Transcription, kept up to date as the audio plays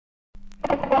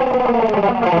Hello,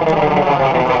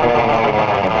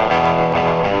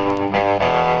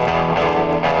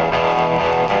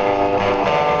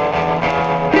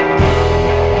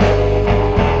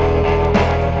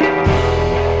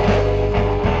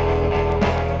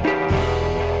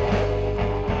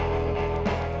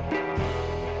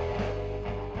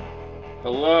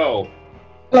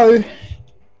 Hello,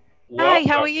 Hi,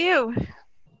 how are welcome. you?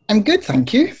 I'm good,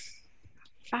 thank you.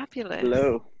 Fabulous.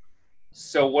 Hello.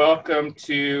 So, welcome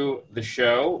to the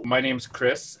show. My name's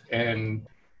Chris, and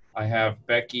I have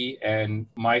Becky and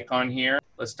Mike on here.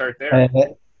 Let's start there. Uh,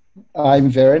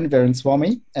 I'm Viren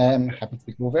Swami. Happy to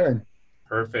be called Viren.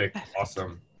 Perfect. Perfect.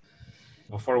 Awesome.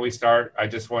 Before we start, I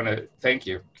just want to thank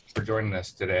you for joining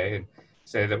us today and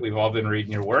say that we've all been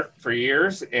reading your work for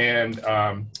years and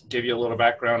give you a little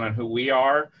background on who we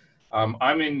are.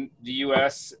 I'm in the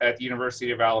U.S. at the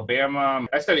University of Alabama.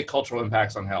 I study cultural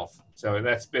impacts on health. So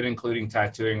that's been including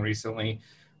tattooing recently.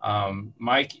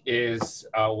 Mike is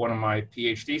one of my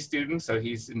PhD students, so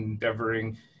he's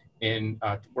endeavoring in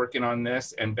working on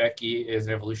this. And Becky is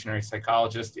an evolutionary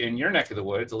psychologist in your neck of the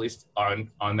woods, at least on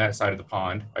that side of the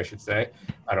pond, I should say.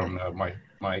 I don't know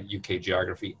my UK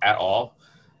geography at all.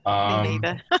 Me Um,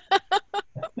 neither.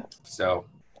 so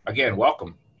again,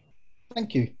 welcome.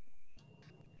 Thank you.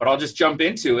 But I'll just jump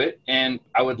into it. And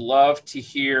I would love to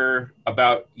hear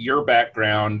about your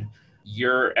background,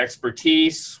 your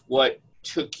expertise, what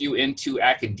took you into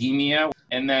academia.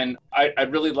 And then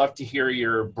I'd really love to hear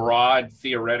your broad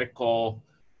theoretical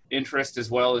interest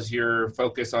as well as your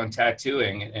focus on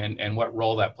tattooing and what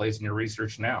role that plays in your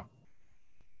research now.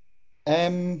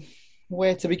 Um,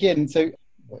 where to begin? So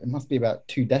it must be about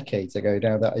 2 decades ago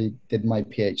now that I did my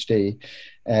PhD.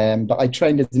 But I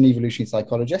trained as an evolutionary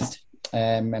psychologist.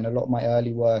 And a lot of my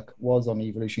early work was on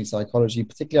evolutionary psychology,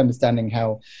 particularly understanding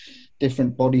how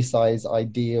different body size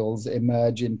ideals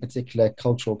emerge in particular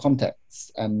cultural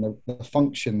contexts and the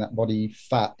function that body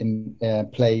fat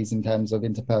plays in terms of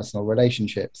interpersonal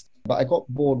relationships. But I got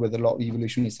bored with a lot of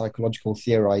evolutionary psychological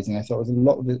theorizing. I thought a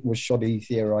lot of it was shoddy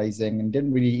theorizing and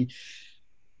didn't really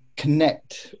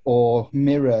connect or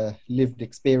mirror lived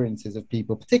experiences of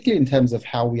people, particularly in terms of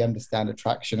how we understand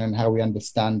attraction and how we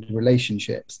understand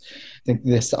relationships. I think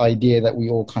this idea that we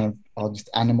all kind of are just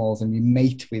animals and we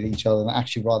mate with each other, and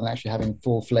actually, rather than actually having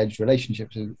full-fledged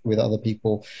relationships with other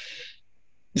people,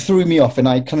 threw me off, and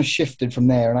I kind of shifted from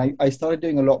there. And I started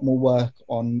doing a lot more work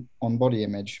on body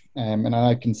image, and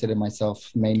I consider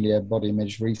myself mainly a body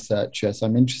image researcher. So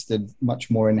I'm interested much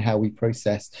more in how we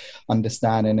process,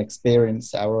 understand, and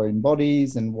experience our own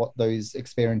bodies and what those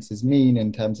experiences mean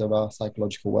in terms of our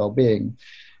psychological well-being.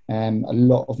 A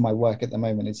lot of my work at the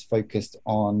moment is focused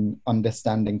on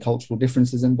understanding cultural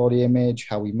differences in body image,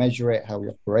 how we measure it, how we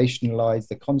operationalize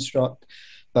the construct,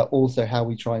 but also how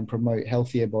we try and promote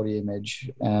healthier body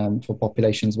image for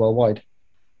populations worldwide.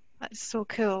 That's so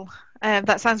cool.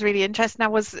 That sounds really interesting. I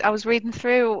was reading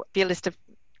through your list of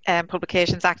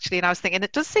publications actually, and I was thinking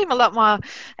it does seem a lot more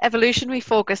evolutionary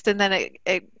focused, and then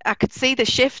I could see the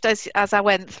shift as I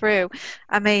went through.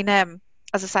 I mean,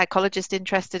 as a psychologist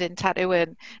interested in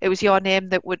tattooing, it was your name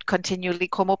that would continually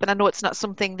come up, and I know it's not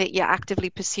something that you actively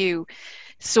pursue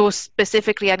so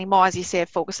specifically anymore, as you say,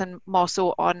 focusing more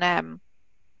so on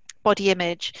body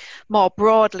image more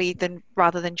broadly than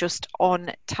rather than just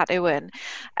on tattooing.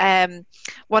 Um,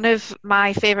 One of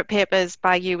my favorite papers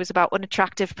by you was about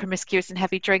unattractive, promiscuous, and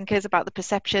heavy drinkers, about the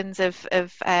perceptions of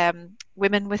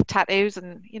women with tattoos,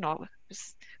 and it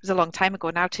was a long time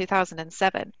ago now,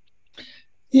 2007.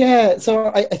 Yeah,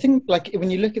 so I think like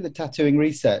when you look at the tattooing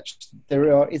research,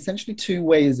 there are essentially two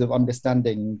ways of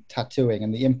understanding tattooing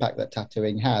and the impact that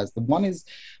tattooing has. The one is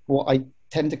what I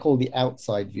tend to call the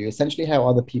outside view, essentially how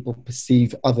other people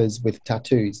perceive others with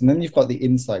tattoos. And then you've got the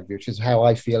inside view, which is how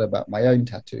I feel about my own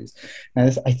tattoos.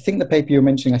 And I think the paper you're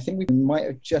mentioning, I think we might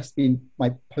have just been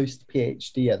my post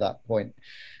PhD at that point.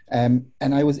 And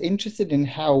I was interested in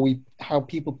how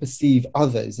people perceive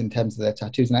others in terms of their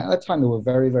tattoos. And at that time, there were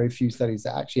very, very few studies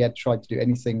that actually had tried to do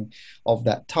anything of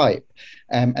that type.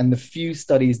 And the few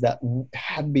studies that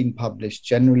had been published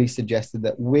generally suggested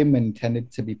that women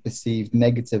tended to be perceived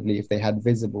negatively if they had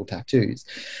visible tattoos.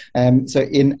 So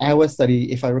in our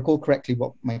study, if I recall correctly,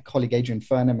 what my colleague Adrian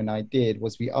Furnham and I did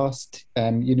was we asked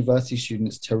university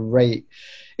students to rate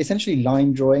essentially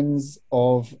line drawings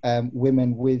of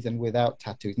women with and without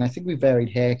tattoos. And I think we varied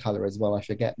hair color as well, I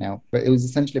forget now, but it was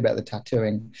essentially about the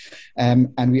tattooing.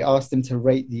 And we asked them to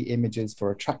rate the images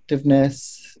for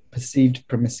attractiveness, perceived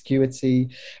promiscuity.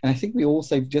 And I think we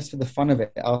also, just for the fun of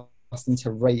it, asked them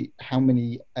to rate how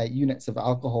many units of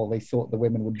alcohol they thought the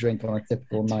women would drink on a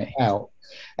typical night out.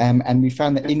 And we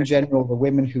found that in general, the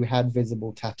women who had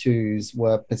visible tattoos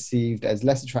were perceived as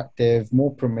less attractive,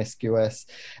 more promiscuous,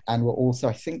 and were also,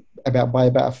 I think, by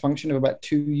about a function of about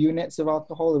 2 units of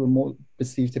alcohol, they were more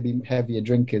perceived to be heavier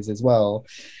drinkers as well.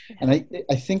 And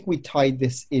I think we tied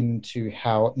this into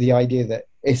how the idea that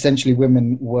essentially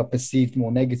women were perceived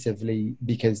more negatively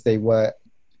because they were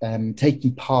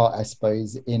taking part, I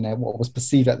suppose, in what was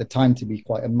perceived at the time to be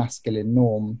quite a masculine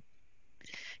norm.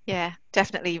 Yeah,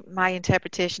 definitely my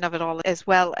interpretation of it all as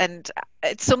well. And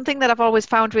it's something that I've always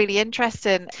found really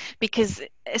interesting, because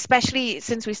especially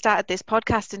since we started this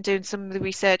podcast and doing some of the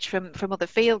research from other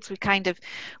fields,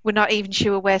 we're not even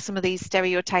sure where some of these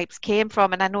stereotypes came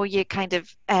from. And I know you kind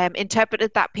of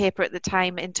interpreted that paper at the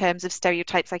time in terms of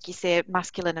stereotypes, like you say,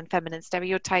 masculine and feminine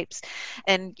stereotypes,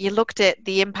 and you looked at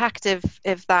the impact of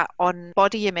that on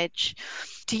body image.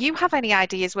 Do you have any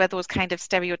ideas where those kind of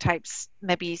stereotypes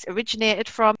maybe originated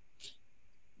from?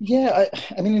 Yeah,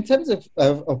 I mean, in terms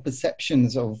of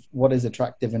perceptions of what is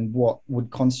attractive and what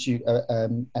would constitute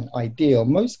an ideal,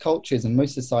 most cultures and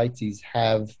most societies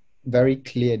have very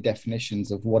clear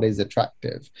definitions of what is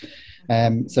attractive.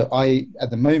 So at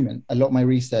the moment, a lot of my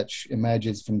research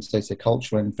emerges from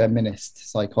sociocultural and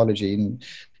feminist psychology. And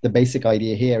the basic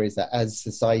idea here is that as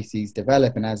societies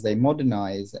develop and as they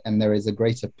modernize, and there is a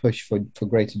greater push for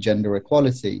greater gender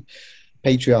equality,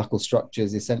 patriarchal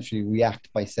structures essentially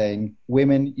react by saying,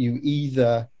 women, you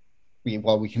either, we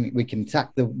can attack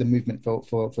the movement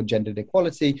for gendered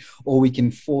equality, or we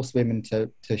can force women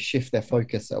to shift their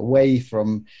focus away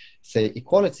from, say,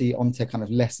 equality onto kind of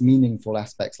less meaningful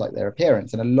aspects like their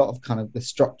appearance. And a lot of kind of the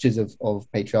structures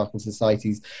of patriarchal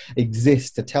societies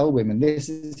exist to tell women, this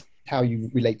is how you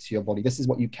relate to your body. This is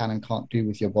what you can and can't do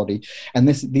with your body. And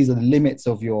these are the limits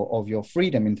of your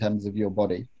freedom in terms of your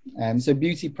body. So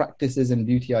beauty practices and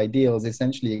beauty ideals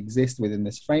essentially exist within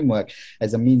this framework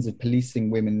as a means of policing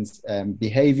women's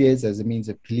behaviors, as a means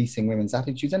of policing women's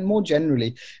attitudes, and more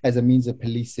generally as a means of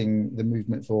policing the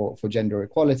movement for gender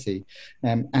equality.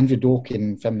 Andrea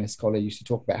Dawkins, feminist scholar, used to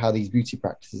talk about how these beauty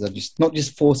practices are not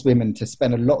just force women to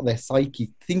spend a lot of their psyche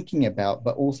thinking about,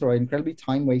 but also are incredibly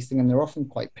time wasting, and they're often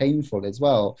quite painful as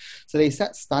well. So they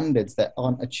set standards that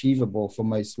aren't achievable for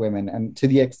most women, and to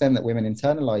the extent that women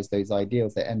internalize those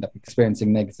ideals, they end up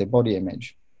experiencing negative body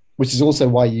image, which is also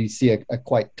why you see a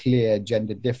quite clear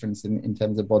gender difference in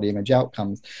terms of body image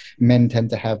outcomes. Men tend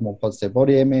to have more positive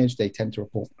body image. They tend to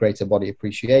report greater body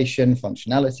appreciation,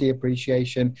 functionality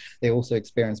appreciation. They also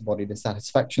experience body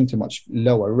dissatisfaction to much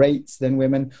lower rates than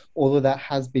women, although that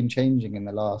has been changing in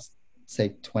the last,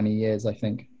 say, 20 years, I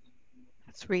think.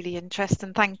 That's really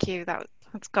interesting. Thank you.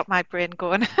 That's got my brain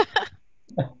going.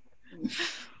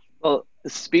 Well,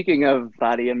 speaking of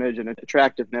body image and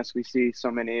attractiveness, we see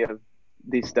so many of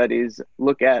these studies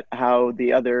look at how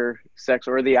the other sex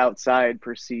or the outside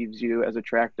perceives you as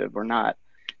attractive or not.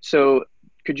 So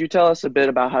could you tell us a bit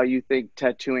about how you think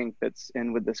tattooing fits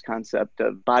in with this concept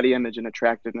of body image and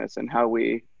attractiveness and how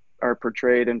we are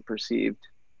portrayed and perceived?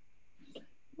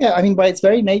 Yeah, I mean, by its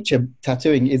very nature,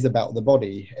 tattooing is about the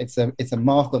body. It's a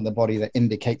mark on the body that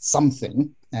indicates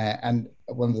something. And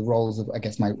one of the roles of, I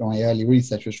guess, my early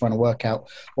research was trying to work out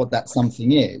what that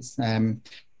something is.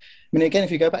 I mean, again,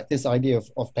 if you go back to this idea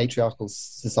of patriarchal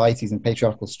societies and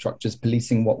patriarchal structures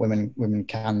policing what women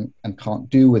can and can't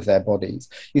do with their bodies,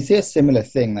 you see a similar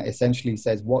thing that essentially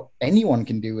says what anyone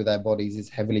can do with their bodies is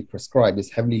heavily prescribed,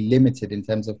 is heavily limited in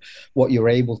terms of what you're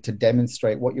able to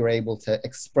demonstrate, what you're able to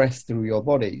express through your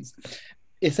bodies.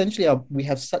 Essentially, we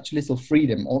have such little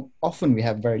freedom, or often we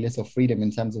have very little freedom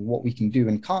in terms of what we can do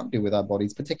and can't do with our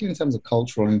bodies, particularly in terms of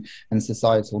cultural and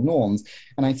societal norms.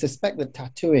 And I suspect that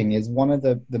tattooing is one of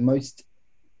the most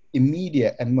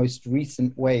immediate and most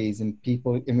recent ways in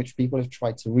which people have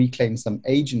tried to reclaim some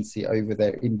agency over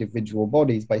their individual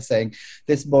bodies by saying,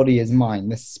 this body is mine,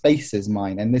 this space is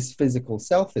mine, and this physical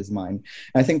self is mine.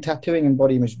 And I think tattooing and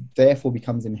body image therefore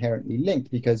becomes inherently linked,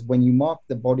 because when you mark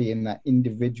the body in that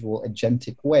individual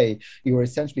agentic way, you are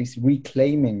essentially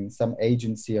reclaiming some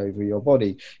agency over your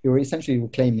body. You're essentially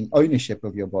reclaiming ownership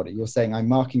of your body. You're saying, I'm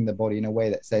marking the body in a way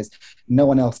that says, no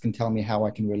one else can tell me how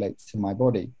I can relate to my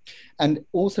body. And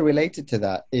also related to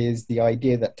that is the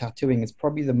idea that tattooing is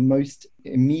probably the most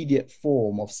immediate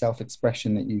form of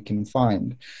self-expression that you can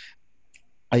find.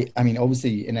 I mean,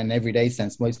 obviously, in an everyday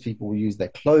sense, most people will use their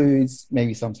clothes,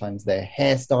 maybe sometimes their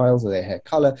hairstyles or their hair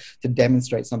color to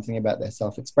demonstrate something about their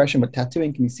self-expression. But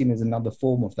tattooing can be seen as another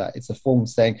form of that. It's a form of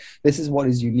saying, this is what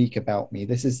is unique about me.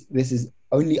 This is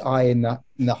only I in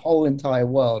the whole entire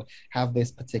world have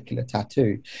this particular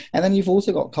tattoo. And then you've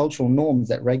also got cultural norms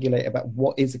that regulate about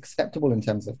what is acceptable in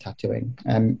terms of tattooing.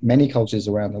 Many cultures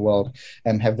around the world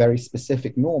have very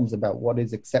specific norms about what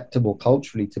is acceptable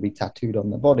culturally to be tattooed on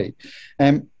the body.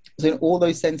 So in all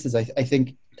those senses, I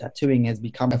think tattooing has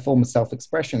become a form of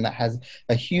self-expression that has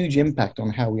a huge impact on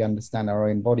how we understand our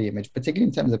own body image, particularly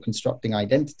in terms of constructing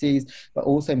identities, but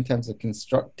also in terms of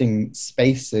constructing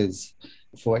spaces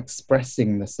for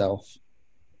expressing the self.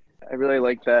 I really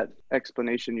like that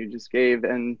explanation you just gave,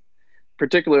 and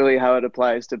particularly how it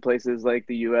applies to places like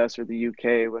the US or the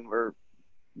UK, when we're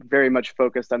very much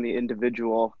focused on the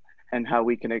individual and how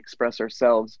we can express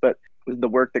ourselves. But with the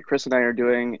work that Chris and I are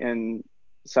doing in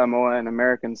Samoa and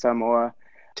American Samoa,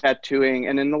 tattooing,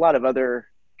 and in a lot of other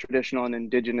traditional and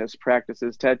indigenous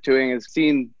practices, tattooing is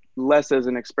seen less as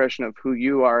an expression of who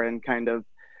you are and kind of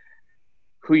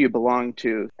who you belong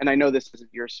to. And I know this is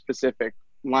your specific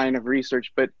line of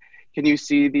research, but can you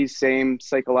see these same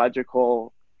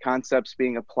psychological concepts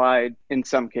being applied in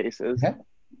some cases? Yeah.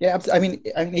 Yeah, I mean,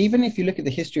 even if you look at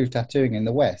the history of tattooing in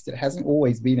the West, it hasn't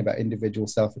always been about individual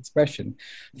self-expression.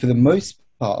 For the most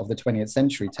part of the 20th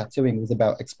century, tattooing was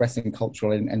about expressing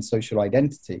cultural and social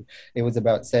identity. It was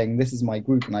about saying, this is my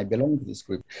group and I belong to this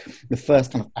group. The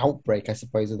first kind of outbreak, I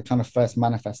suppose, or the kind of first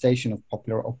manifestation of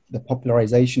the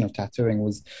popularization of tattooing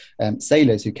was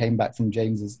sailors who came back from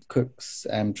James Cook's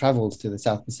travels to the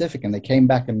South Pacific, and they came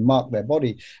back and marked their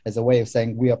body as a way of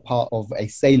saying, we are part of a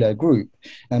sailor group.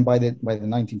 And by the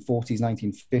 1940s,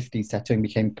 1950s, tattooing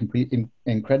became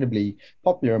incredibly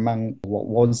popular among what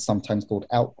was sometimes called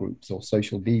outgroups or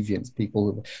social deviants, people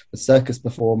who were circus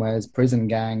performers, prison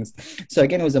gangs. So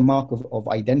again, it was a mark of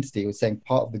identity. It was saying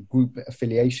part of the group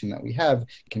affiliation that we have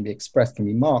can be expressed, can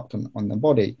be marked on the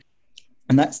body.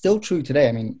 And that's still true today.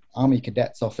 I mean, Army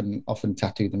cadets often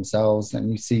tattoo themselves, and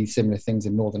you see similar things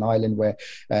in Northern Ireland where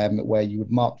you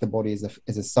would mark the body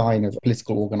as a sign of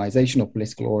political organization or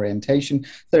political orientation.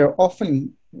 There are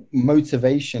often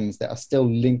motivations that are still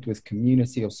linked with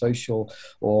community or social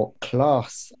or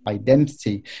class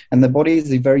identity, and the body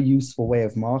is a very useful way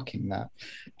of marking that.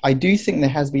 I do think there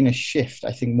has been a shift,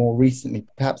 I think more recently,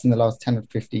 perhaps in the last 10 or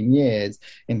 15 years,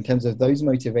 in terms of those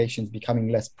motivations becoming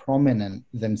less prominent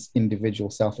than individual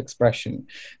self-expression.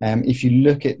 If you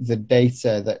look at the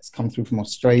data that's come through from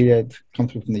Australia, come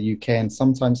through from the UK, and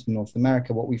sometimes from North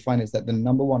America, what we find is that the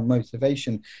number one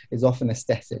motivation is often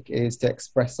aesthetic. It is to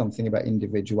express something about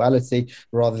individuality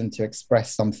rather than to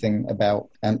express something about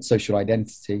social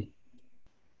identity.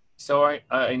 So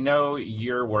I know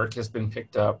your work has been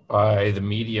picked up by the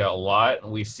media a lot.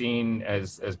 We've seen,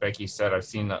 as Becky said,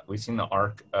 we've seen the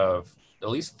arc of, at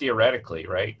least theoretically,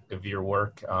 right, of your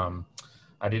work.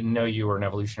 I didn't know you were an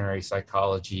evolutionary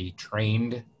psychology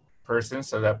trained person,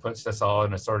 so that puts us all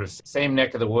in a sort of same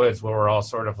neck of the woods where we're all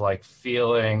sort of like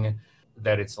feeling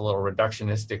that it's a little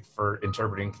reductionistic for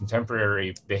interpreting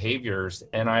contemporary behaviors.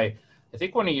 And I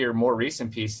think one of your more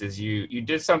recent pieces, you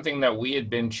did something that we had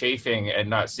been chafing and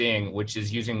not seeing, which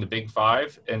is using the big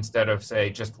five instead of, say,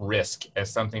 just risk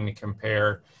as something to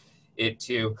compare it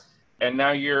to. And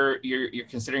now you're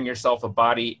considering yourself a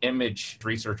body image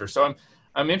researcher. So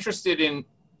I'm interested in,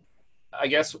 I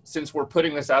guess, since we're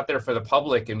putting this out there for the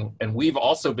public and we've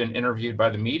also been interviewed by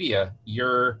the media,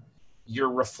 your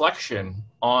reflection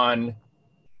on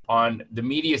the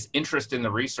media's interest in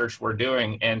the research we're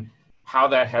doing and how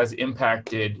that has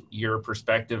impacted your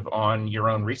perspective on your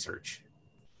own research.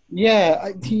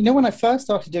 Yeah, when I first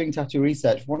started doing tattoo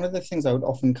research, one of the things I would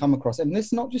often come across, and this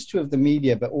is not just true of the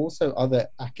media, but also other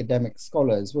academic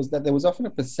scholars, was that there was often a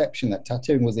perception that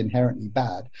tattooing was inherently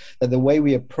bad, that the way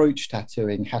we approach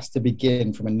tattooing has to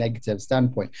begin from a negative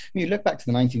standpoint. When you look back to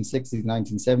the 1960s,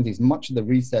 1970s, much of the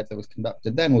research that was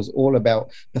conducted then was all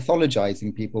about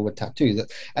pathologizing people with tattoos.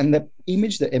 And the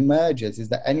image that emerges is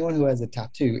that anyone who has a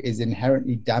tattoo is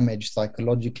inherently damaged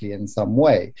psychologically in some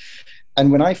way. And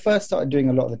when I first started doing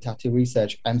a lot of the tattoo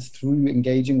research and through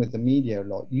engaging with the media a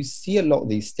lot, you see a lot of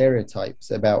these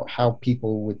stereotypes about how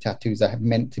people with tattoos are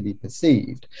meant to be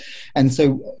perceived. And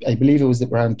so I believe it was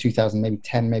around 2000, maybe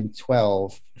 10, maybe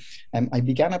 12, I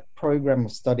began a program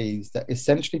of studies that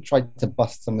essentially tried to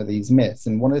bust some of these myths.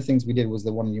 And one of the things we did was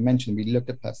the one you mentioned. We looked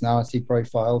at personality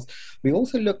profiles. We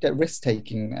also looked at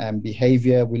risk-taking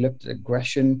behavior. We looked at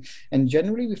aggression. And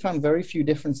generally, we found very few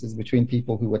differences between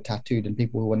people who were tattooed and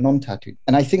people who were non-tattooed.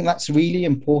 And I think that's really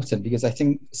important because I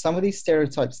think some of these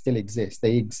stereotypes still exist.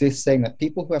 They exist saying that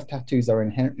people who have tattoos are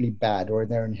inherently bad, or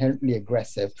they're inherently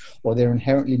aggressive, or they're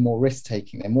inherently more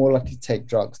risk-taking. They're more likely to take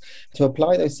drugs. To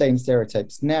apply those same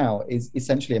stereotypes science now is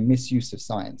essentially a misuse of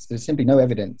science. There's simply no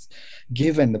evidence,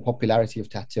 given the popularity of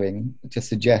tattooing, to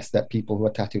suggest that people who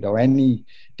are tattooed are any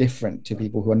different to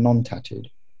people who are non-tattooed.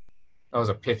 That was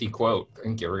a pithy quote.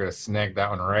 Thank you. We're going to snag that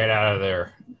one right out of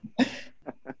there.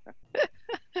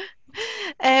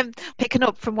 Picking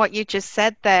up from what you just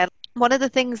said there, one of the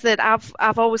things that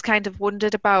I've always kind of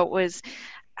wondered about was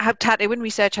how tattooing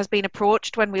research has been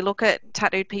approached when we look at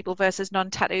tattooed people versus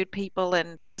non-tattooed people.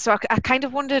 And so I kind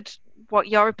of wondered what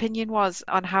your opinion was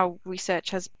on how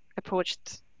research has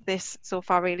approached this so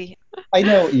far, really. I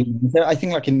know what you mean. So I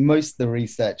think, like in most of the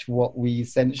research, what we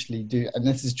essentially do, and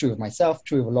this is true of myself,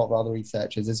 true of a lot of other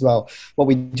researchers as well, what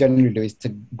we generally do is to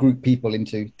group people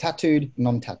into tattooed,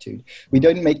 non-tattooed. We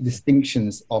don't make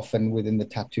distinctions often within the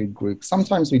tattooed group.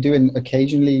 Sometimes we do, and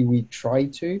occasionally we try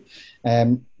to,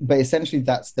 but essentially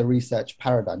that's the research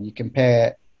paradigm. You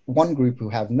compare one group who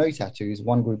have no tattoos,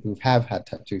 one group who have had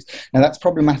tattoos. Now that's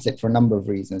problematic for a number of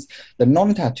reasons. The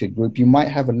non-tattooed group, you might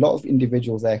have a lot of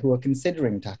individuals there who are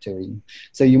considering tattooing.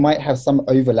 So you might have some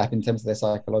overlap in terms of their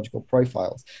psychological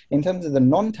profiles. In terms of the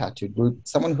non-tattooed group,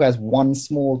 someone who has one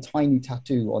small tiny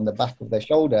tattoo on the back of their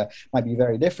shoulder might be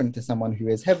very different to someone who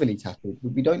is heavily tattooed.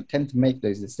 But we don't tend to make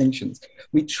those distinctions.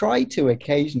 We try to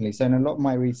occasionally. So in a lot of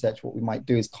my research, what we might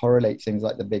do is correlate things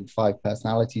like the big 5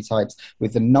 personality types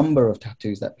with the number of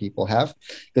tattoos that people have,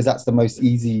 because that's the most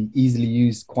easily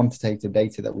used quantitative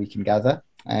data that we can gather.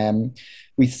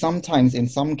 We sometimes, in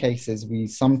some cases, we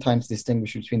sometimes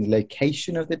distinguish between the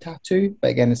location of the tattoo,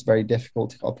 but again, it's very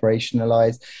difficult to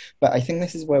operationalize. But I think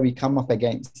this is where we come up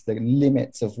against the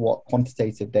limits of what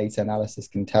quantitative data analysis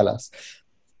can tell us.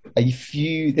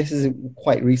 This is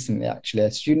quite recently actually,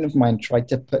 a student of mine tried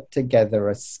to put together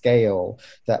a scale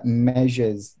that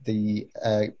measures the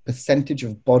percentage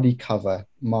of body cover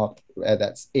marked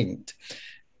that's inked.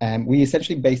 We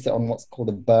essentially based it on what's called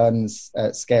a Burns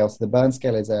scale. So the Burns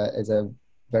scale is a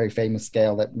very famous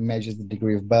scale that measures the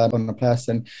degree of burn on a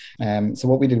person. So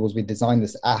what we did was we designed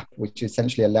this app, which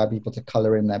essentially allowed people to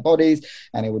color in their bodies,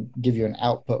 and it would give you an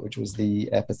output, which was the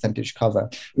percentage cover.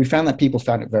 We found that people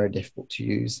found it very difficult to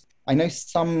use. I know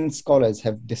some scholars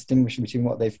have distinguished between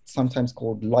what they've sometimes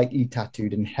called lightly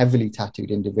tattooed and heavily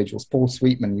tattooed individuals. Paul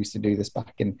Sweetman used to do this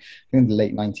back in the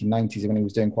late 1990s when he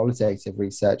was doing qualitative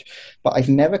research. But I've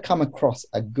never come across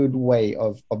a good way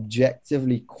of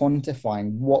objectively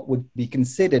quantifying what would be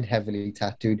considered heavily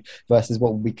tattooed versus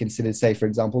what would be considered, say, for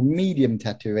example, medium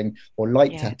tattooing or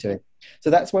light tattooing.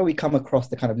 So that's where we come across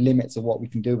the kind of limits of what we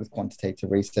can do with quantitative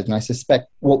research. And I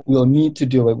suspect what we'll need to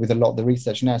do with a lot of the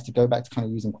research now is to go back to kind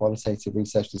of using qualitative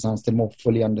research designs to more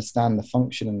fully understand the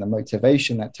function and the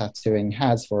motivation that tattooing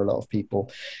has for a lot of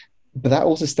people. But that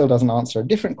also still doesn't answer a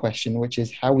different question, which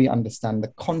is how we understand the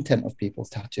content of people's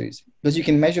tattoos. Because you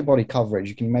can measure body coverage,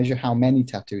 you can measure how many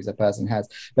tattoos a person has,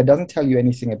 but it doesn't tell you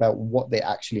anything about what they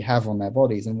actually have on their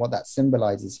bodies and what that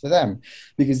symbolizes for them.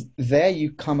 Because there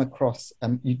you come across,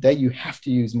 there you have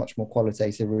to use much more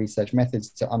qualitative research methods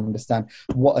to understand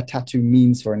what a tattoo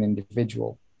means for an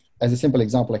individual. As a simple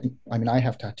example, I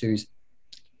have tattoos.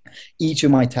 Each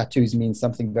of my tattoos means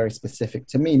something very specific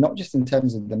to me, not just in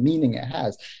terms of the meaning it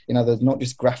has, in other words, not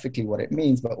just graphically what it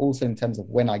means, but also in terms of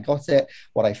when I got it,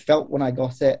 what I felt when I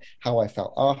got it, how I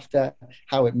felt after,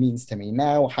 how it means to me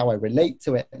now, how I relate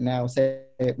to it now. Say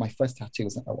my first tattoo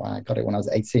was, I got it when I was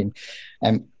 18.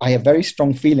 I have very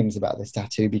strong feelings about this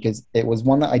tattoo because it was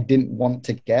one that I didn't want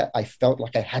to get. I felt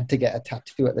like I had to get a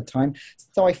tattoo at the time.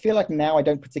 So I feel like now I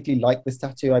don't particularly like this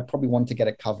tattoo. I probably want to get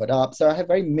it covered up. So I have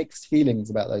very mixed feelings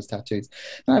about those tattoos.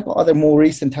 And I've got other more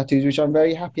recent tattoos, which I'm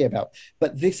very happy about.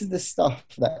 But this is the stuff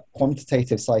that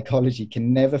quantitative psychology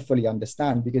can never fully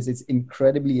understand because it's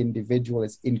incredibly individual,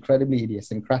 it's incredibly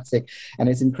idiosyncratic, and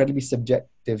it's incredibly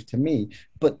subjective to me.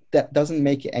 But that doesn't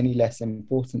make it any less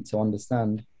important to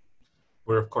understand.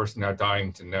 We're of course now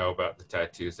dying to know about the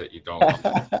tattoos that you don't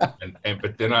like.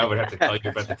 But then I would have to tell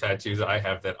you about the tattoos I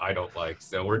have that I don't like.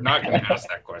 So we're not going to ask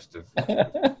that question.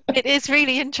 It is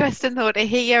really interesting though to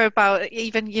hear about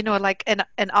even, like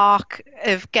an arc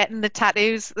of getting the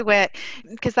tattoos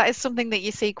because that is something that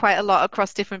you see quite a lot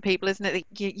across different people, isn't it?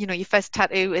 Your first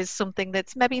tattoo is something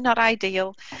that's maybe not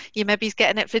ideal. You maybe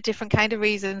getting it for different kind of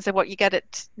reasons than what you get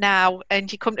it now,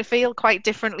 and you come to feel quite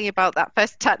differently about that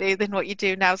first tattoo than what you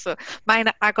do now. So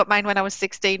I got mine when I was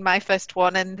 16, my first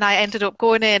one, and I ended up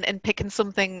going in and picking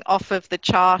something off of the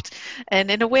chart. And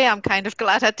in a way, I'm kind of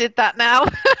glad I did that now.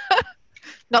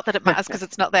 Not that it matters because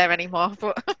it's not there anymore.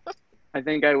 But I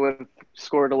think I would have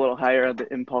scored a little higher on the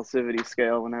impulsivity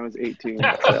scale when I was 18.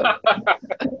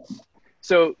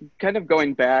 So kind of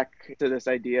going back to this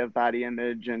idea of body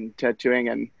image and tattooing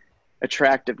and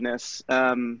attractiveness,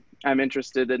 I'm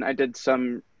interested in, I did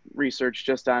some research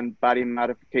just on body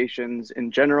modifications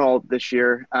in general this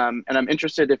year. And I'm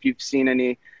interested if you've seen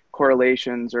any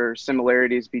correlations or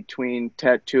similarities between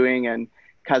tattooing and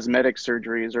cosmetic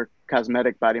surgeries or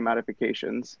cosmetic body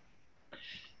modifications.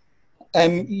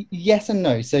 Yes and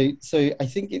no. So I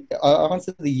think I'll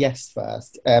answer the yes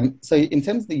first. So in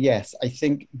terms of the yes, I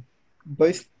think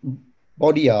both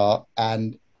body art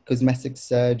and cosmetic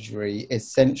surgery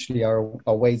essentially are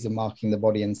ways of marking the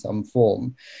body in some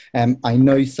form. I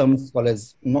know some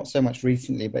scholars, not so much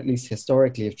recently, but at least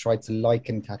historically, have tried to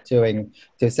liken tattooing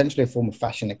to essentially a form of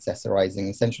fashion accessorizing,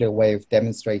 essentially a way of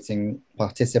demonstrating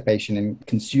participation in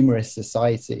consumerist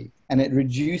society. And it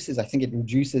reduces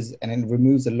and it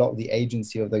removes a lot of the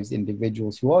agency of those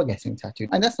individuals who are getting tattooed.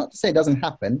 And that's not to say it doesn't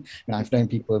happen. And I've known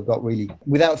people who've got really,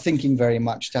 without thinking very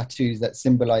much, tattoos that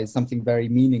symbolize something very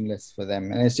meaningless for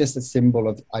them. And it's just a symbol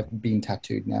of, I've been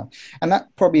tattooed now. And that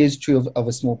probably is true of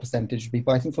a small percentage of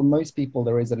people. I think for most people,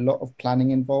 there is a lot of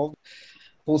planning involved.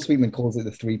 Paul Sweetman calls it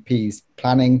the 3 Ps: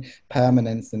 planning,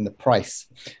 permanence, and the price.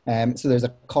 So there's a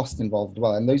cost involved as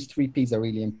well. And those 3 Ps are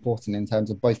really important in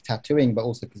terms of both tattooing, but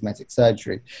also cosmetic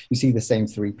surgery. You see the same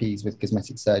 3 Ps with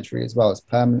cosmetic surgery as well. It's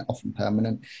permanent, often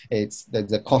permanent.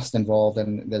 There's a cost involved,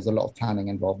 and there's a lot of planning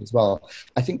involved as well.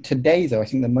 I think today, though, I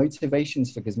think the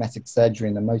motivations for cosmetic surgery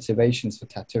and the motivations for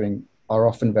tattooing are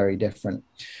often very different.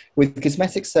 With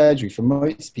cosmetic surgery, for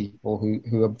most people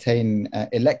who obtain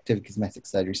elective cosmetic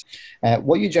surgeries,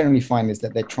 what you generally find is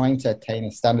that they're trying to attain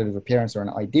a standard of appearance or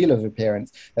an ideal of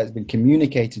appearance that's been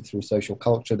communicated through social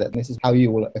culture, that this is how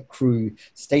you will accrue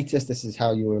status, this is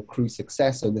how you will accrue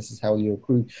success, or this is how you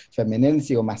accrue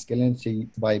femininity or masculinity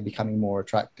by becoming more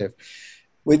attractive.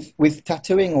 With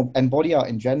tattooing and body art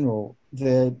in general,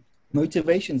 the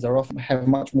motivations are often have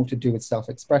much more to do with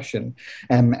self-expression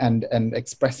and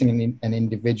expressing an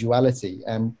individuality.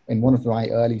 In one of my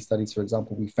early studies, for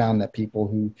example, we found that people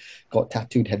who got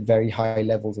tattooed had very high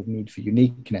levels of need for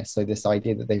uniqueness. So this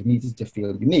idea that they've needed to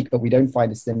feel unique, but we don't find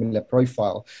a similar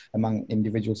profile among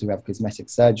individuals who have cosmetic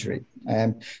surgery.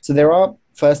 So there are,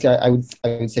 firstly, I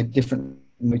would say different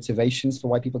motivations for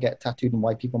why people get tattooed and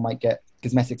why people might get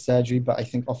cosmetic surgery, but I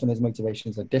think often those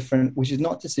motivations are different, which is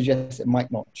not to suggest it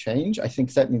might not change. I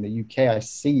think certainly in the UK, I've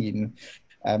seen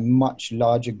a much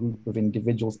larger group of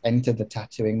individuals enter the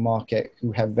tattooing market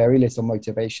who have very little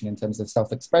motivation in terms of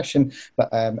self-expression, but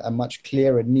a much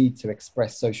clearer need to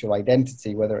express social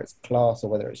identity, whether it's class or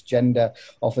whether it's gender.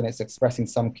 Often it's expressing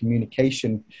some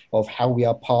communication of how we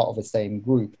are part of the same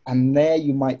group. And there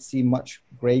you might see much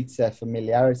greater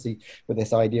familiarity with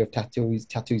this idea of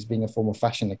tattoos being a form of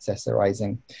fashion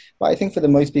accessorizing. But I think for the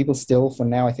most people still, for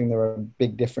now, I think there are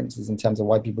big differences in terms of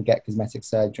why people get cosmetic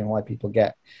surgery and why people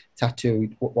get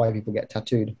tattooed.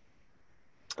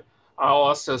 I'll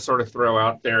also sort of throw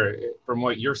out there, from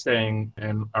what you're saying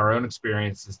and our own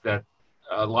experience, is that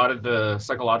a lot of the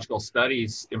psychological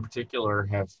studies in particular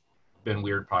have been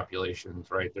weird populations,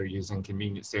 right? They're using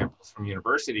convenient samples from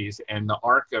universities, and the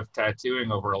arc of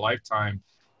tattooing over a lifetime,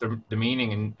 the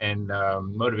meaning and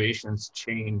motivations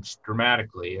change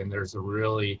dramatically. And there's a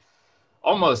really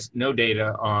almost no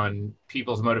data on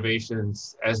people's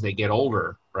motivations as they get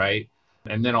older, right?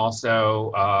 And then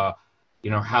also,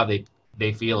 how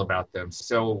they feel about them.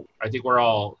 So I think we're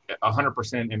all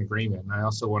 100% in agreement. And I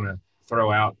also want to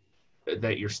throw out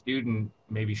that your student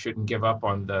maybe shouldn't give up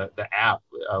on the app.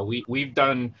 We've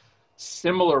done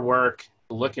similar work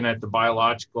looking at the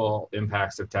biological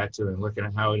impacts of tattooing, looking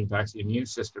at how it impacts the immune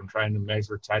system, trying to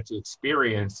measure tattoo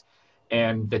experience.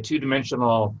 And the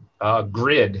two-dimensional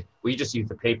grid, we just use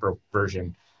the paper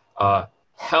version,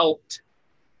 helped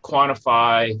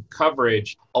quantify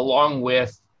coverage along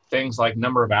with things like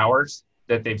number of hours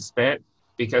that they've spent,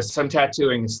 because some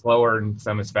tattooing is slower and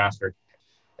some is faster.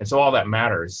 And so all that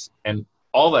matters, and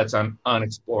all that's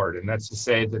unexplored. And that's to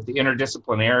say that the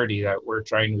interdisciplinarity that we're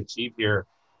trying to achieve here,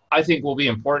 I think, will be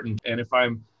important. And if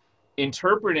I'm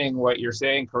interpreting what you're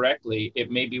saying correctly,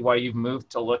 it may be why you've moved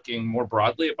to looking more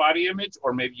broadly at body image,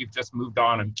 or maybe you've just moved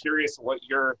on. I'm curious what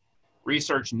your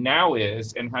research now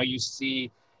is and how you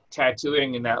see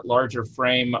tattooing in that larger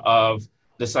frame of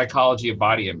the psychology of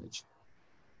body image.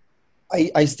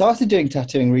 I started doing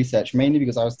tattooing research mainly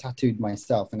because I was tattooed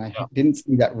myself, and I didn't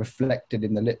see that reflected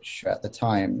in the literature at the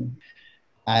time.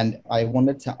 And I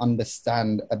wanted to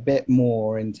understand a bit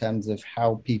more in terms of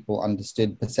how people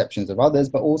understood perceptions of others,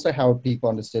 but also how people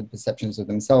understood perceptions of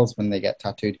themselves when they get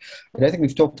tattooed. I don't think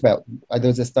we've talked about, there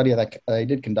was a study that I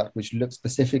did conduct which looked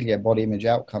specifically at body image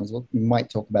outcomes. We might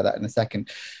talk about that in a second.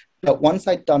 But once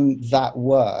I'd done that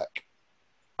work,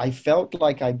 I felt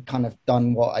like I'd kind of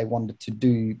done what I wanted to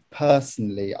do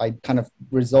personally. I'd kind of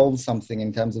resolved something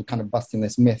in terms of kind of busting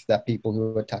this myth that people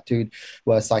who were tattooed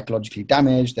were psychologically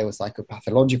damaged, they were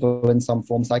psychopathological in some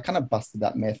form. So I kind of busted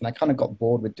that myth, and I kind of got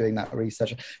bored with doing that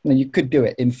research. You could do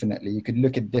it infinitely. You could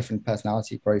look at different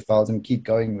personality profiles and keep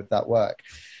going with that work.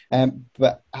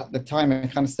 But at the time, I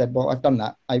kind of said, well, I've done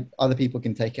that. Other people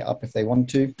can take it up if they want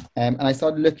to. And I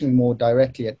started looking more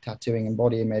directly at tattooing and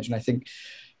body image. And I think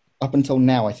up until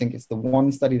now, I think it's the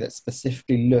one study that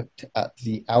specifically looked at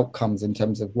the outcomes in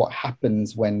terms of what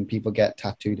happens when people get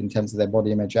tattooed in terms of their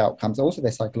body image outcomes, also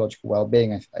their psychological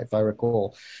well-being, if I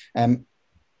recall.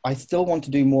 I still want to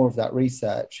do more of that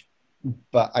research,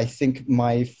 but I think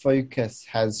my focus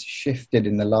has shifted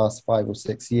in the last 5 or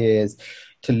 6 years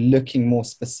to looking more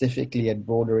specifically at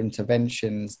broader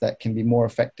interventions that can be more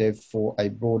effective for a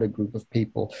broader group of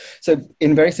people. So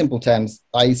in very simple terms,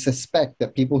 I suspect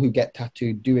that people who get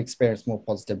tattooed do experience more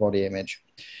positive body image.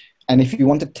 And if you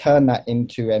want to turn that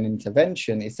into an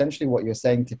intervention, essentially what you're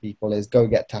saying to people is go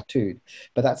get tattooed.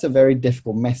 But that's a very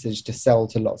difficult message to sell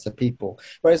to lots of people.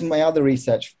 Whereas in my other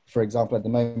research, for example, at the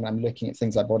moment, I'm looking at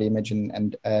things like body image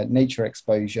and nature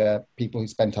exposure. People who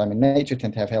spend time in nature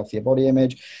tend to have healthier body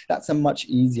image. That's a much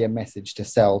easier message to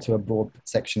sell to a broad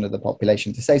section of the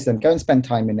population, to say to them, go and spend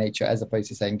time in nature, as opposed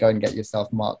to saying, go and get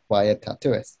yourself marked by a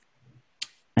tattooist.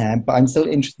 But I'm still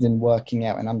interested in working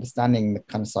out and understanding the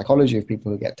kind of psychology of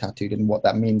people who get tattooed and what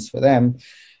that means for them.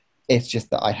 It's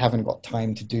just that I haven't got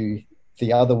time to do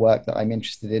the other work that I'm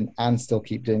interested in and still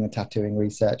keep doing the tattooing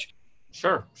research.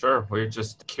 Sure. We're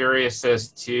just curious as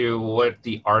to what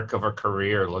the arc of a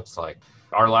career looks like.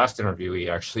 Our last interviewee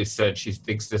actually said she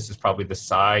thinks this is probably the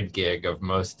side gig of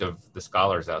most of the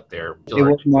scholars out there. It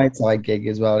was my side gig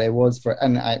as well. It was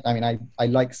and I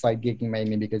like side gigging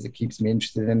mainly because it keeps me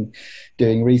interested in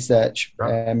doing research.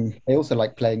 I also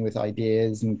like playing with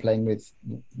ideas and playing with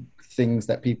things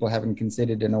that people haven't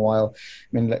considered in a while.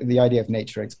 I mean, the idea of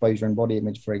nature exposure and body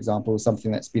image, for example, is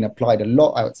something that's been applied a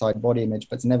lot outside body image,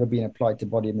 but it's never been applied to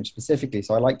body image specifically.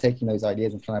 So I like taking those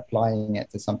ideas and kind of applying it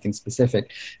to something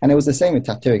specific. And it was the same with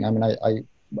tattooing. I mean, I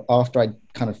after I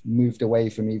kind of moved away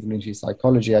from evolutionary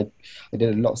psychology, I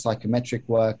did a lot of psychometric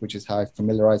work, which is how I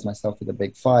familiarized myself with the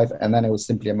Big Five. And then it was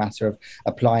simply a matter of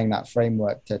applying that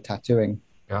framework to tattooing.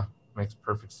 Yeah. Makes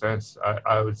perfect sense.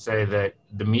 I would say that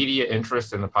the media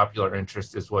interest and the popular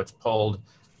interest is what's pulled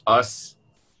us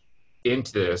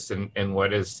into this and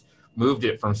what has moved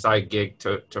it from side gig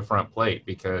to front plate,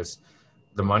 because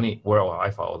the money, well,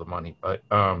 I follow the money, but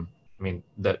I mean,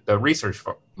 the research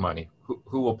money,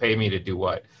 who will pay me to do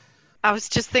what? I was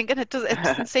just thinking it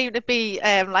doesn't seem to be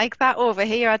like that over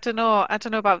here. I don't know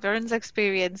about Verin's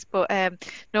experience, but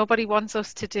nobody wants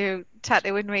us to do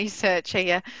tattooing research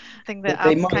here. I think that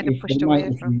I'm kind of pushed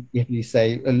away from. If you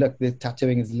say, look, the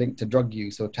tattooing is linked to drug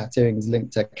use or tattooing is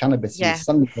linked to cannabis use,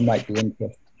 some people might be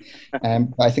interested.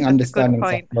 But I think understanding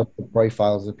psychological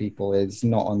profiles of people is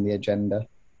not on the agenda.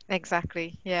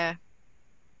 Exactly, yeah.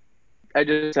 I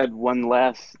just had one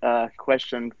last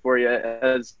question for you.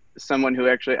 As someone who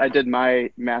I did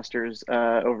my master's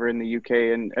over in the UK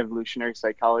in evolutionary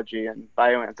psychology and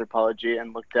bioanthropology,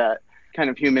 and looked at kind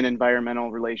of human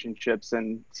environmental relationships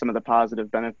and some of the positive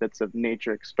benefits of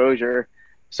nature exposure.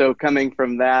 So coming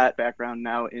from that background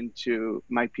now into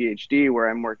my PhD, where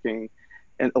I'm working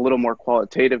a little more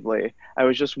qualitatively, I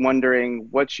was just wondering,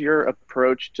 what's your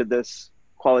approach to this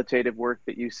qualitative work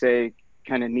that you say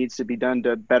kind of needs to be done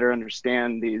to better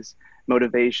understand these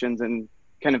motivations and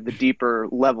kind of the deeper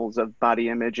levels of body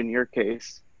image in your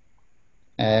case?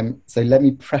 So let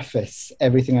me preface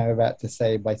everything I'm about to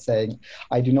say by saying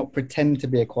I do not pretend to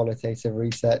be a qualitative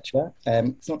researcher.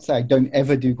 It's not to say I don't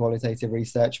ever do qualitative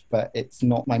research, but it's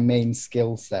not my main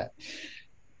skill set.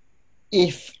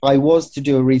 If I was to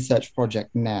do a research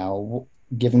project now,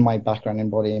 given my background in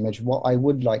body image, what I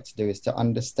would like to do is to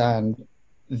understand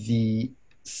the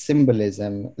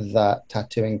symbolism that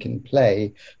tattooing can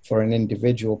play for an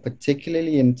individual,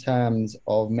 particularly in terms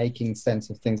of making sense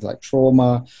of things like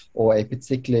trauma or a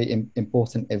particularly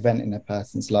important event in a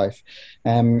person's life.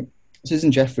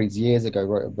 Susan Jeffries years ago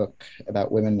wrote a book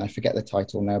about women. I forget the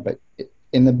title now, but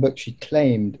in the book, she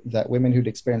claimed that women who'd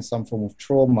experienced some form of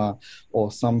trauma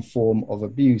or some form of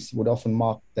abuse would often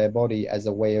mark their body as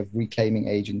a way of reclaiming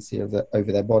agency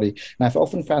over their body. And I've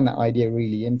often found that idea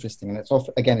really interesting. And it's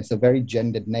often, again, it's a very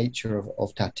gendered nature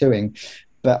of tattooing.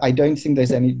 But I don't think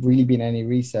there's really been any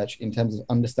research in terms of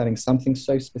understanding something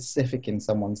so specific in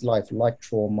someone's life, like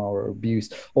trauma or abuse,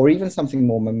 or even something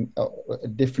more a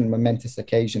different momentous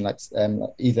occasion, like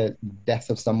either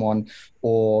death of someone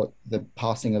or the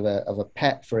passing of a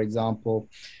pet, for example.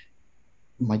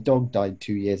 my dog died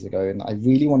 2 years ago, and I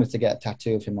really wanted to get a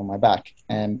tattoo of him on my back.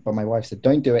 But my wife said,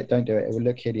 don't do it. It will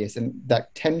look hideous. And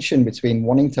that tension between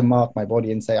wanting to mark my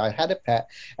body and say I had a pet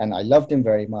and I loved him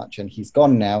very much and he's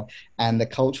gone now, and the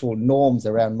cultural norms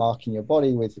around marking your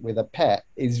body with a pet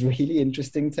is really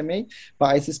interesting to me. But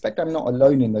I suspect I'm not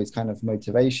alone in those kind of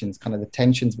motivations, kind of the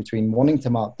tensions between wanting to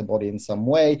mark the body in some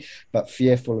way, but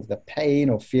fearful of the pain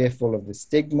or fearful of the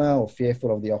stigma or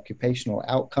fearful of the occupational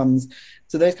outcomes.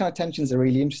 So those kind of tensions are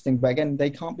really interesting, but again, they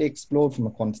can't be explored from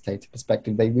a quantitative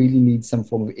perspective. They really need some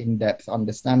form of in-depth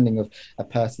understanding of a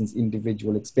person's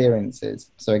individual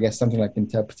experiences. So I guess something like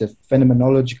interpretive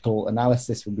phenomenological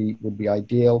analysis would be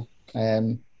ideal.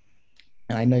 And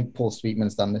I know Paul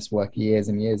Sweetman's done this work years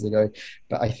and years ago,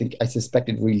 but I suspect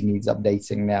it really needs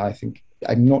updating now.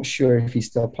 I'm not sure if he's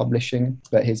still publishing,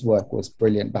 but his work was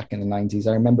brilliant back in the 90s.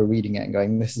 I remember reading it and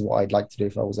going, this is what I'd like to do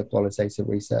if I was a qualitative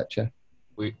researcher.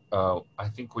 I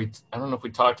don't know if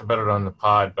we talked about it on the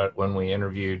pod, but when we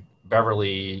interviewed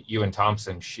Beverly Ewan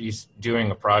Thompson, she's doing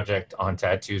a project on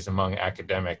tattoos among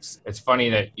academics. It's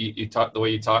funny that you talk the way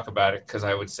you talk about it, because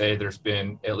I would say there's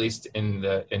been, at least in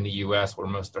the US where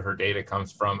most of her data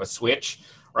comes from, a switch,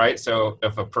 right? So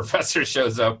if a professor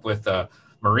shows up with a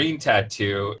marine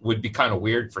tattoo, it would be kind of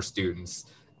weird for students,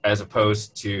 as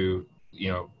opposed to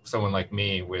someone like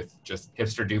me with just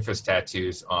hipster doofus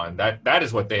tattoos on. That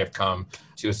is what they have come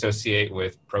to associate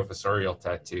with professorial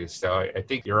tattoos. So I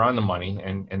think you're on the money,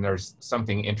 and there's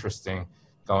something interesting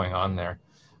going on there.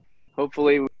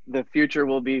 Hopefully the future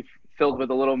will be filled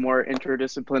with a little more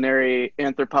interdisciplinary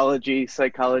anthropology,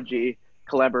 psychology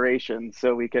collaboration,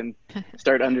 so we can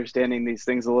start understanding these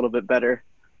things a little bit better.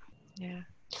 Yeah.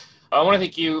 I want to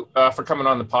thank you for coming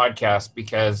on the podcast,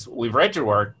 because we've read your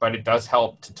work, but it does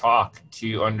help to talk,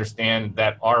 to understand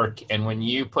that arc. And when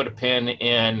you put a pin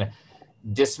in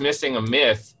dismissing a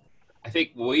myth, I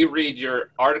think we read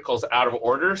your articles out of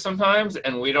order sometimes,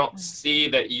 and we don't see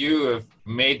that you have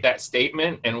made that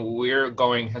statement, and we're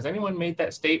going, has anyone made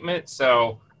that statement?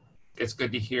 So it's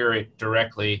good to hear it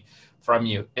directly from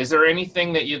you. Is there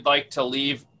anything that you'd like to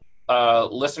leave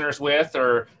listeners with,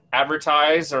 or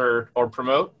advertise or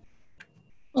promote?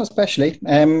 Well, especially,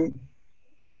 like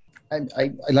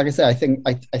I said, I think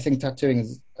tattooing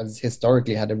has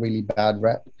historically had a really bad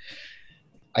rep.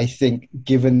 I think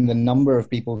given the number of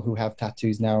people who have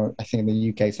tattoos now, I think in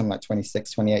the UK, something like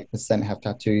 26-28% have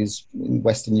tattoos. In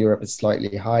Western Europe, it's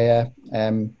slightly higher.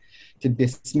 To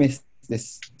dismiss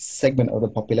this segment of the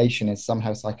population as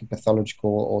somehow psychopathological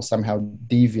or somehow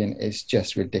deviant is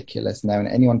just ridiculous now. And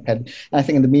I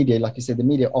think in the media, like you said, the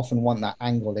media often want that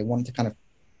angle. They want to kind of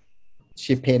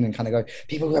chip in and kind of go,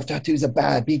 people who have tattoos are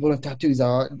bad, people who have tattoos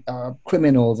are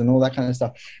criminals, and all that kind of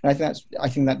stuff. And I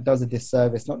think that does a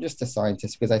disservice, not just to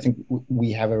scientists, because I think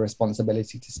we have a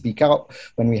responsibility to speak up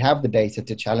when we have the data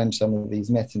to challenge some of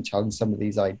these myths and challenge some of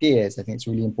these ideas. I think it's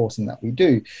really important that we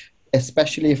do,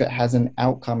 especially if it has an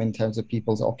outcome in terms of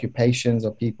people's occupations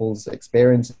or people's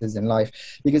experiences in life,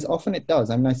 because often it does.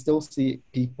 I mean, I still see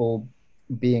people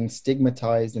being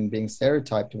stigmatized and being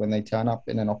stereotyped when they turn up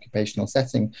in an occupational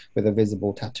setting with a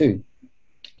visible tattoo.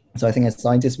 So I think as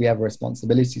scientists, we have a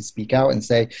responsibility to speak out and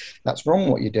say, that's wrong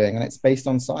what you're doing. And it's based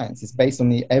on science. It's based on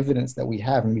the evidence that we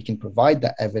have. And we can provide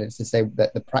that evidence to say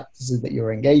that the practices that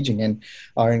you're engaging in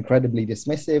are incredibly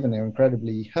dismissive and they're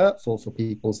incredibly hurtful for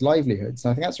people's livelihoods.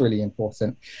 And I think that's really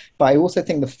important. But I also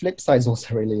think the flip side is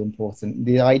also really important.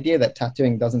 The idea that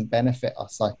tattooing doesn't benefit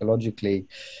us psychologically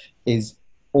is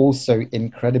also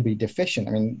incredibly deficient.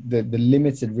 I mean, the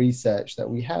limited research that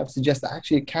we have suggests that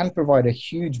actually it can provide a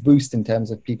huge boost in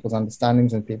terms of people's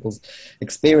understandings and people's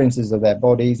experiences of their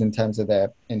bodies, in terms of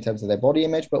their body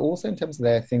image, but also in terms of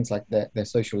their things like their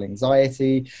social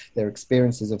anxiety, their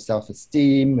experiences of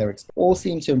self-esteem. All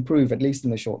seem to improve, at least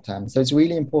in the short term. So it's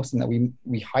really important that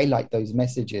we highlight those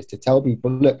messages to tell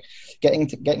people, look, getting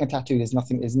a tattoo is not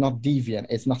deviant.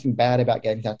 It's nothing bad about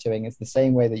getting tattooing. It's the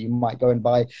same way that you might go and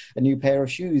buy a new pair of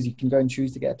shoes. You can go and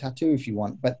choose to get a tattoo if you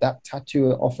want, but that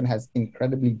tattoo often has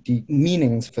incredibly deep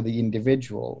meanings for the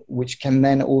individual, which can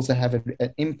then also have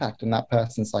an impact on that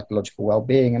person's psychological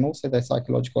well-being and also their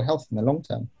psychological health in the long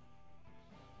term.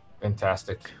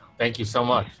 Fantastic. Thank you so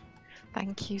much.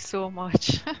 Thank you so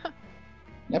much.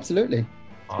 Absolutely.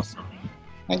 Awesome.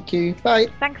 Thank you. Bye.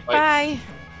 Thanks. Bye.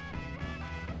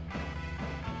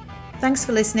 Thanks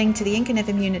for listening to the Inking of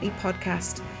Immunity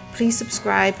podcast. Please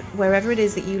subscribe wherever it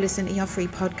is that you listen to your free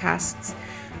podcasts.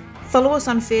 Follow us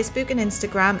on Facebook and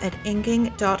Instagram at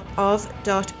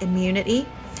inking.of.immunity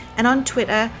and on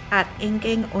Twitter at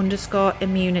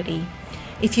inking_immunity.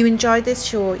 If you enjoyed this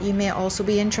show, you may also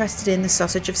be interested in The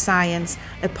Sausage of Science,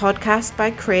 a podcast by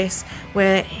Chris,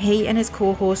 where he and his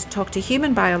co-host talk to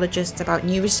human biologists about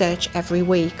new research every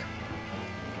week.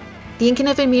 The Inking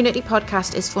of Immunity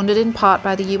podcast is funded in part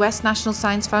by the US National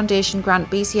Science Foundation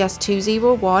grant BCS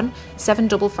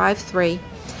 201-7553.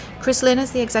 Chris Lynn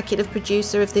is the executive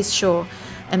producer of this show,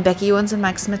 and Becky Owens and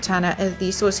Mike Smetana are the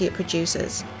associate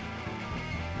producers.